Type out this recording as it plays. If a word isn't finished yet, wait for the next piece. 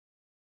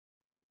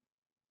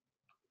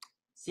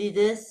See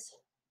this?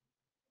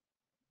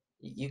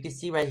 You can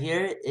see right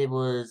here, it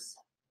was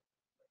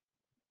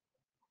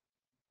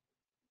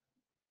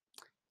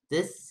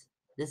this.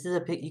 This is a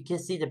pic. You can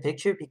see the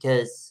picture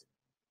because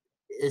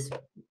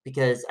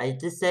I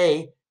did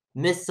say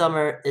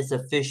Midsummer is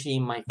officially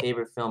my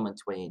favorite film in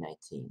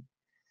 2019.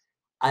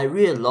 I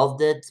really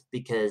loved it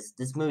because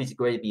this movie is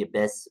going to be the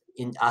best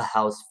in art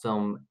house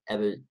film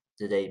ever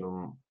to date.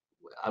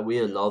 I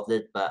really loved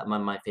it, but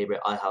my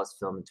favorite art house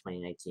film in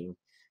 2019.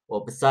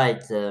 Well,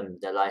 besides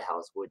The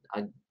Lighthouse,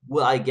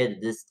 would I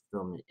get this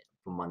film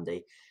for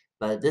Monday,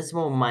 but this is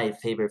one of my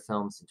favorite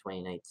films in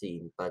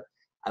 2019. But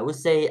I would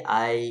say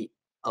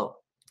oh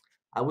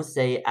I would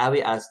say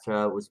Ari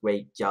Astra was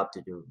great job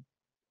to do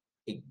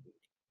a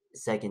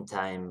second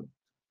time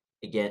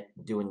again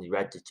doing the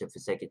directorship for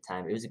second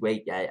time. It was a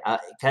great guy.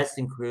 Cast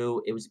and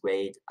crew, it was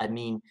great. I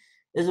mean,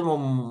 this is one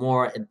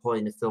more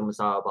important. The film is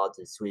all about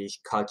the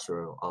Swedish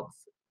culture of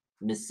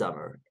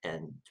midsummer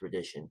and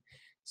tradition.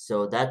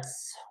 So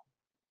that's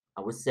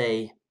I would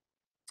say,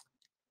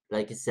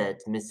 like I said,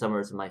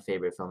 Midsummer is my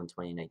favorite film in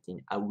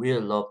 2019. I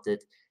really loved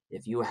it.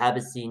 If you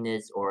haven't seen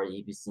this or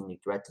if you've seen the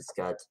director's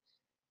cut,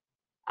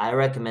 I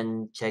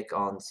recommend check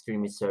on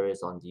streaming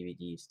service on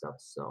DVD stuff.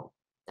 So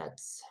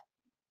that's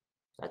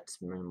that's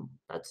in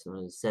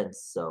a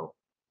sense. So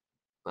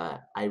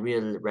but I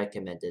really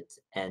recommend it.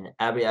 And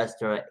Ari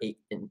Astra,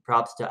 and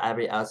props to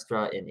Ari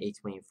Astra in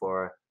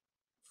A24.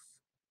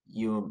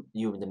 You're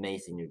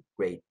amazing. You're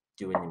great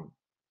doing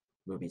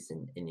movies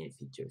in your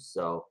future.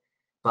 So,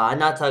 but I'm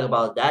not talking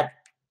about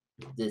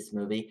this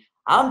movie.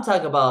 I'm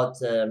talking about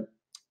the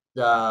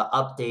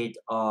update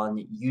on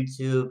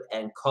YouTube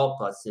and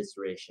COPPA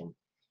situation.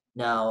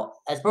 Now,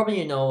 as probably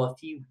you know, a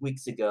few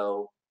weeks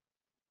ago,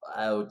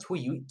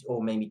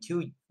 or maybe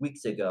 2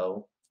 weeks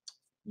ago,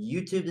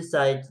 YouTube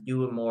decided to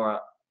do a more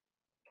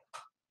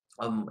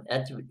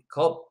at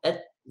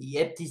the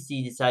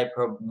FTC decided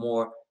for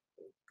more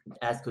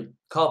asked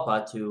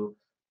COPPA to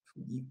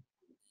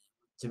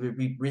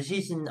be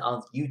releasing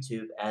on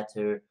YouTube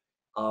after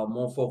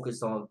more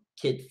focus on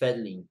kid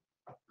friendly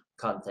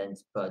content,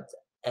 but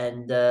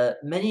and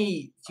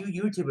many few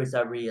YouTubers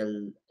are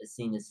really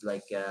seen as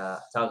like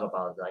talk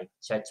about like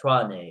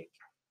Chatronic,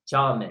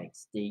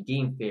 Charmix, the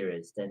Game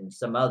Theorist, and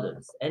some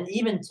others, and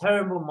even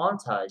terrible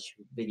montage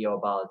video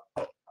about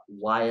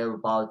while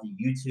about the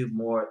YouTube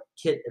more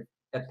kid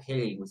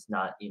appealing was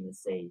not even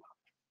say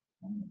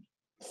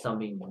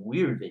something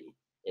weird video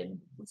and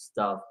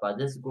stuff, but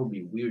this will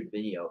be weird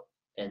video,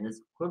 and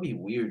this could be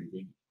weird.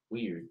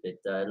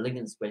 But link in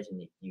the description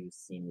if you've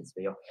seen this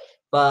video.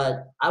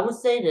 But I would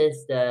say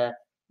this that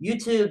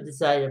YouTube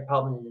decided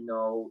probably to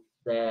know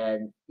that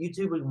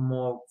YouTube will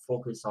more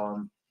focus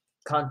on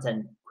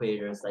content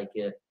creators like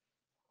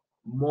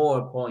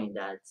more point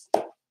that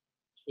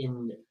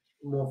in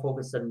more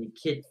focus on the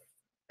kid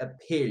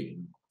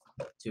appealing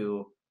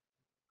to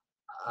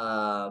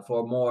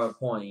for more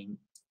point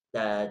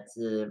that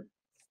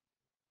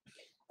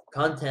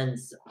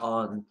contents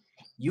on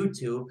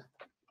YouTube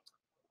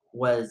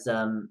was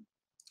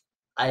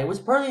I was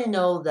probably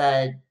know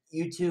that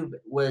YouTube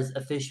was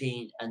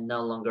officially and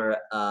no longer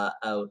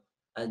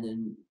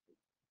an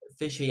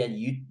officially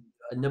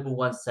a number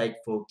one site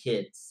for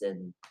kids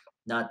and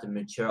not the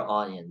mature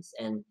audience.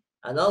 And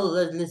I know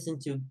listen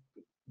to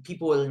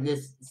people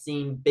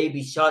seeing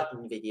baby shot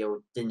in video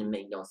didn't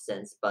make no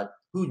sense, but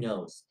who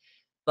knows?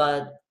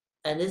 But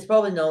and it's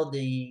probably know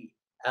the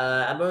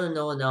I'm gonna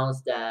know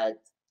announce that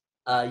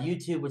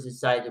YouTube was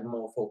decided to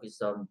more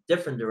focus on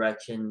different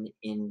direction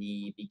in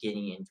the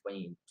beginning in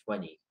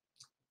 2020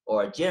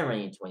 or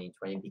January in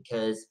 2020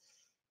 because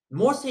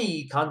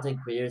mostly content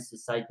creators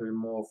decided to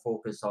more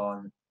focus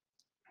on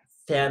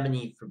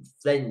family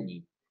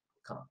friendly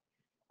content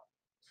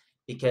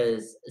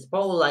because it's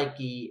probably like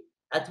the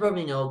at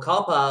probably know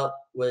COPPA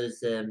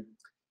was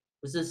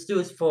a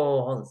steward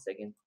for hold on a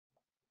second.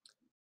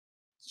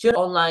 Should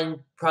Online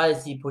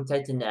Privacy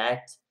Protection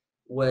Act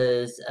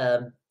was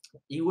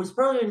it was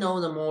probably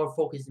known the more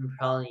focusing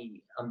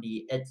probably on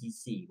the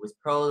ETC was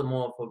probably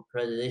more for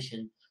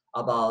prediction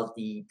about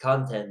the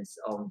contents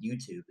on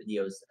YouTube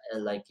videos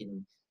like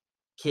in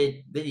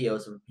kid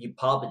videos would be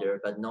popular,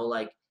 but no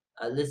like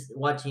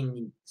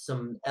watching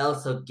some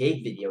Elsa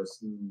gay videos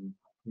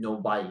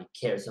nobody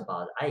cares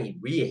about. I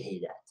really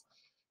hate that.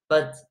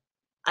 But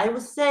I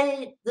would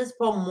say this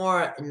point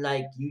more in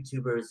like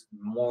YouTubers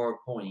more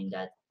pointing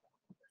that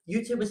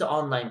YouTube is an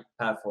online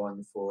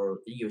platform for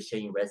video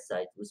sharing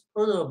website. It was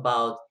probably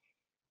about,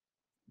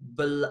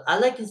 but I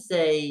like to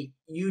say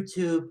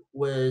YouTube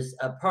was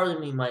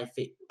probably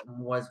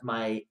was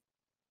my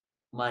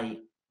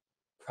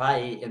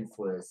pride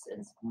influence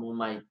and one of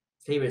my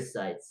favorite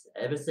sites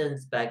ever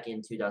since back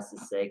in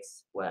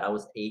 2006 when I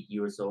was 8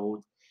 years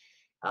old.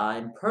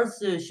 I'm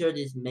personally sure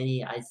there's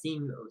many I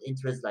seen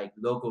interest like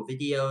local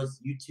videos,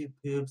 YouTube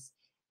poops,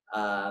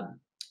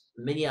 um,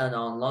 many on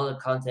a lot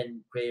of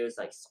content creators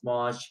like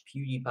Smosh,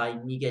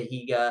 PewDiePie, Niga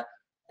Higa,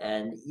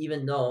 and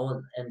even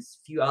though and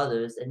few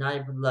others. And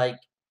I would like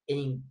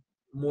any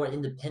more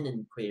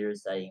independent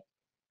creators like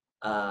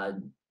uh,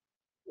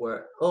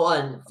 or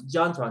and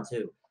JonTron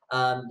too.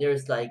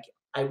 There's like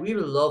I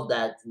really love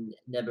that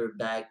never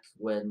back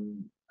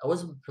when I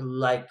wasn't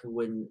like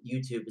when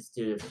YouTube is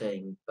still a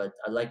thing, but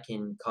I like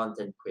in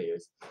content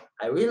creators.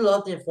 I really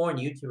love the foreign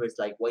YouTubers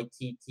like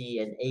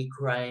wojcicki and A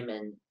Crime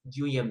and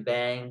Julian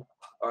Bang,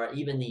 or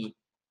even the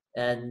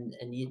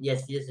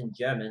yes, he is in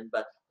German,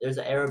 but there's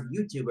an Arab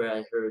YouTuber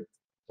I heard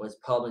was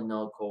probably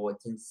not called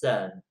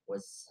Tinsen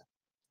was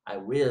I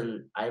really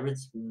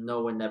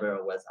know whenever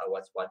I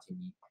was watching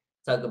me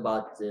talk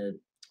about the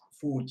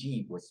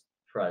Fuji was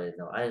probably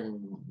no I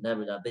didn't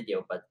never that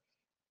video, but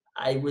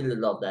I really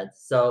love that.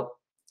 So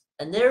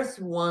and there's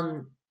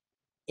one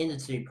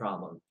industry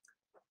problem.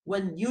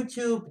 When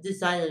YouTube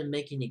decided on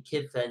making it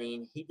kid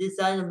friendly, he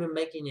decided on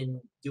making it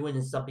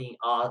doing something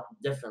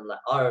different like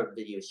other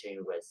video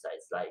sharing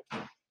websites like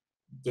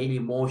Daily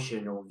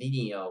Motion or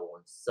Video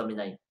or something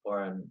like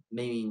or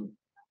maybe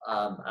I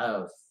don't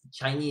know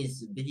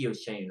Chinese video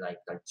sharing like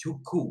too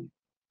cool.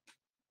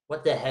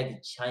 What the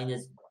heck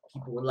Chinese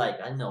people would like?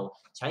 I know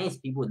Chinese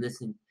people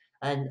listen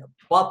and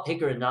Bob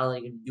Picker not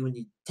like doing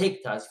the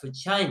TikToks for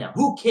China.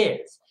 Who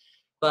cares?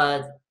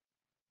 But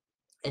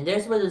and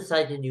there's where the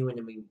decided to do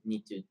and we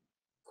need to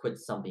quit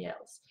something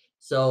else.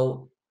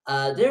 So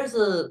uh there's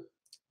a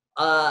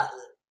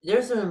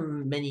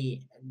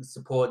many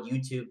support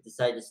YouTube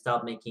decided to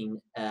stop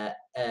making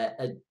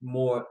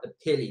more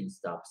appealing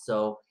stuff.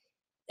 So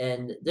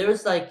and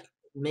there's like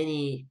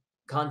many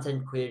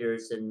content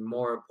creators and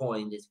more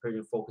point is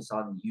pretty focused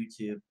on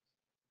YouTube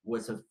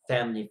was a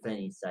family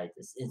friendly site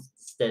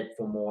instead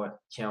for more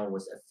channel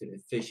was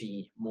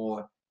officially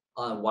more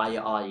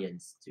wider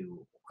audience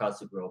to across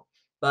the globe.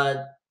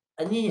 But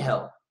I need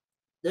help.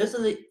 There's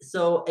a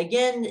so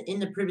again in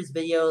the previous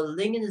video,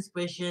 link in the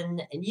description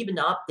and even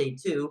the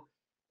update too.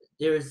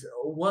 There's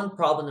one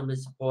problem with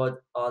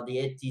support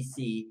the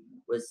FTC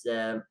was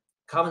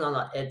comment on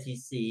the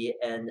FTC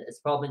and it's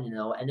probably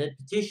and the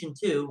petition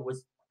too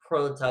was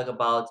pro talk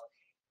about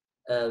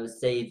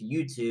save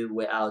YouTube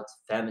without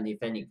family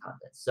friendly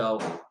content. So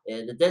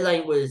the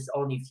deadline was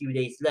only a few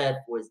days left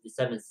was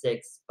December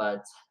 6th,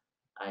 but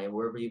I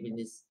were reading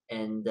this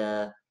and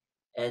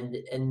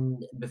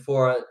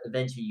before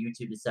eventually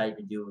YouTube decided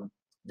to do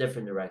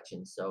different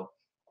directions. So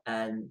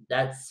and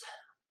that's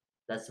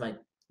my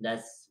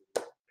that's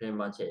pretty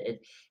much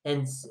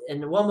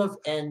and one of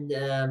and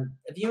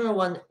if you don't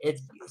want if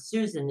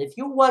Susan if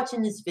you're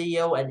watching this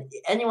video and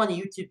anyone on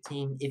the YouTube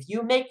team if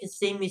you make the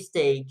same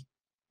mistake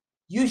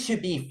you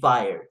should be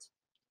fired.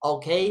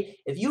 Okay?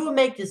 If you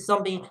make this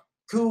something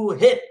cool,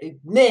 hip,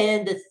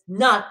 man, that's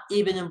not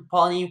even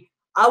important,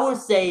 I would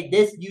say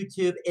this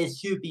YouTube it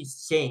should be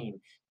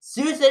shamed.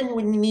 Susan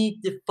would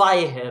need to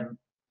fire him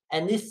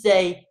and just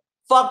say,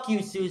 fuck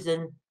you,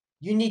 Susan.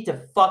 You need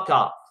to fuck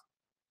off.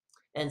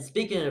 And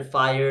speaking of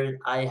fired,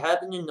 I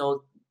happen to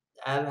know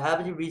I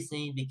happened to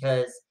recently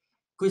because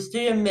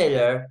Christina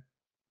Miller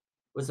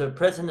was a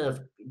president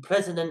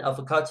of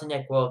a Cartoon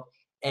Network,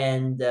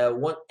 and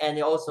one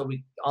and also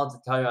we also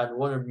talked on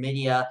Warner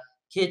Media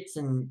kids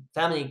and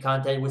family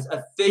content was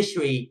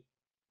officially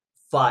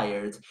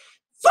fired.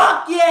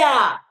 Fuck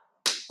yeah!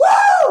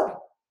 Woo!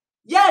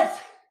 Yes,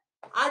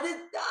 I did.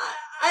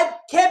 I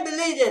can't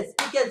believe this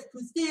because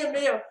Christina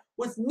Miller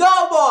was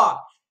no more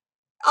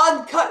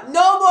uncut,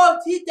 no more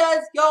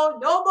Tita's Go,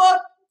 no more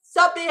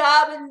something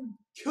having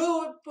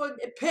cool for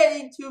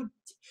appealing to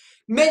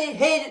many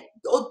hated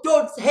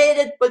adults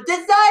hated, but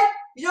this time,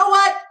 you know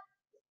what?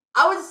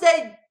 I would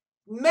say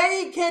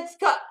many kids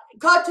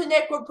Cartoon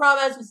Network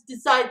promises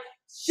decide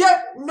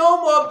shut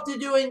no more to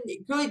doing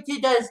good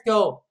Tita's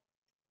Go.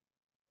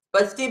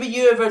 But Steven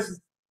Universe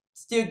is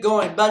still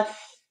going. But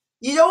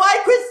you know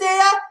what,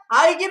 Christina?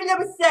 I give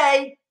them a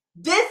say.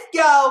 This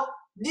girl,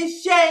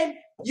 this shame,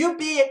 you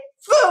be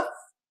foof.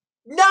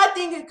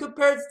 Nothing in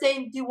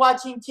comparison to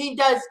watching Teen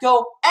Titans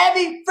Go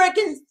every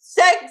freaking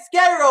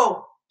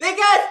schedule.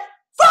 Because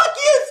fuck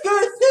you,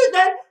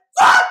 Susan!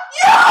 Fuck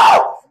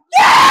you!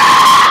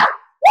 Yeah!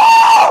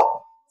 Woo!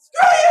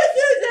 Screw you,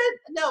 Susan!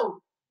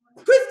 No.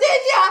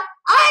 Christina,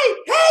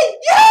 I hate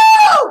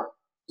you!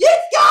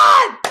 It's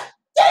gone!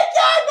 It's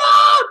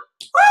gone!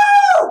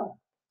 Woo!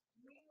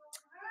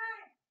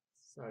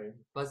 Sorry.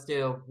 But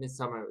still,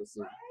 Midsommar is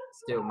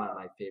still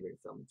my favorite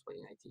film in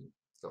 2019.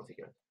 Still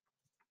figure.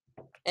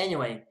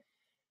 Anyway,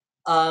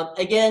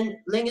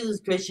 again, link in the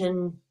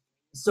description.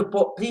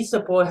 Please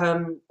support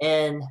him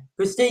and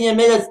Christina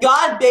Miller's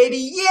gone,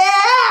 baby.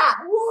 Yeah!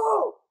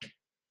 Woo!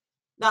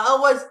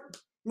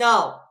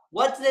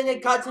 What's in the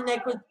Cartoon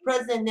Network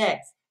president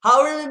next?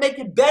 How are we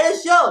making better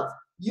shows?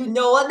 You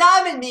know what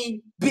I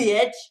mean,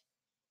 bitch.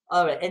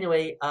 All right.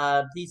 Anyway,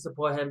 please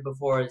support him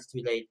before it's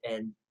too late,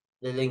 and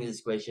the link in the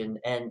description,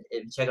 and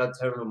check out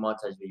Terminal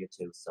Montage video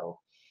too. So,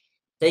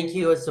 thank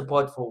you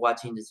support for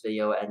watching this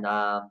video, and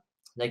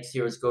next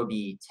year is gonna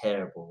be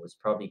terrible. It's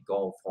probably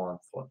goal form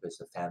for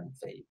this family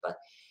fate. But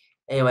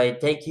anyway,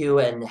 thank you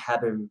and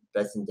have a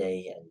blessed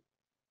day and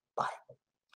bye.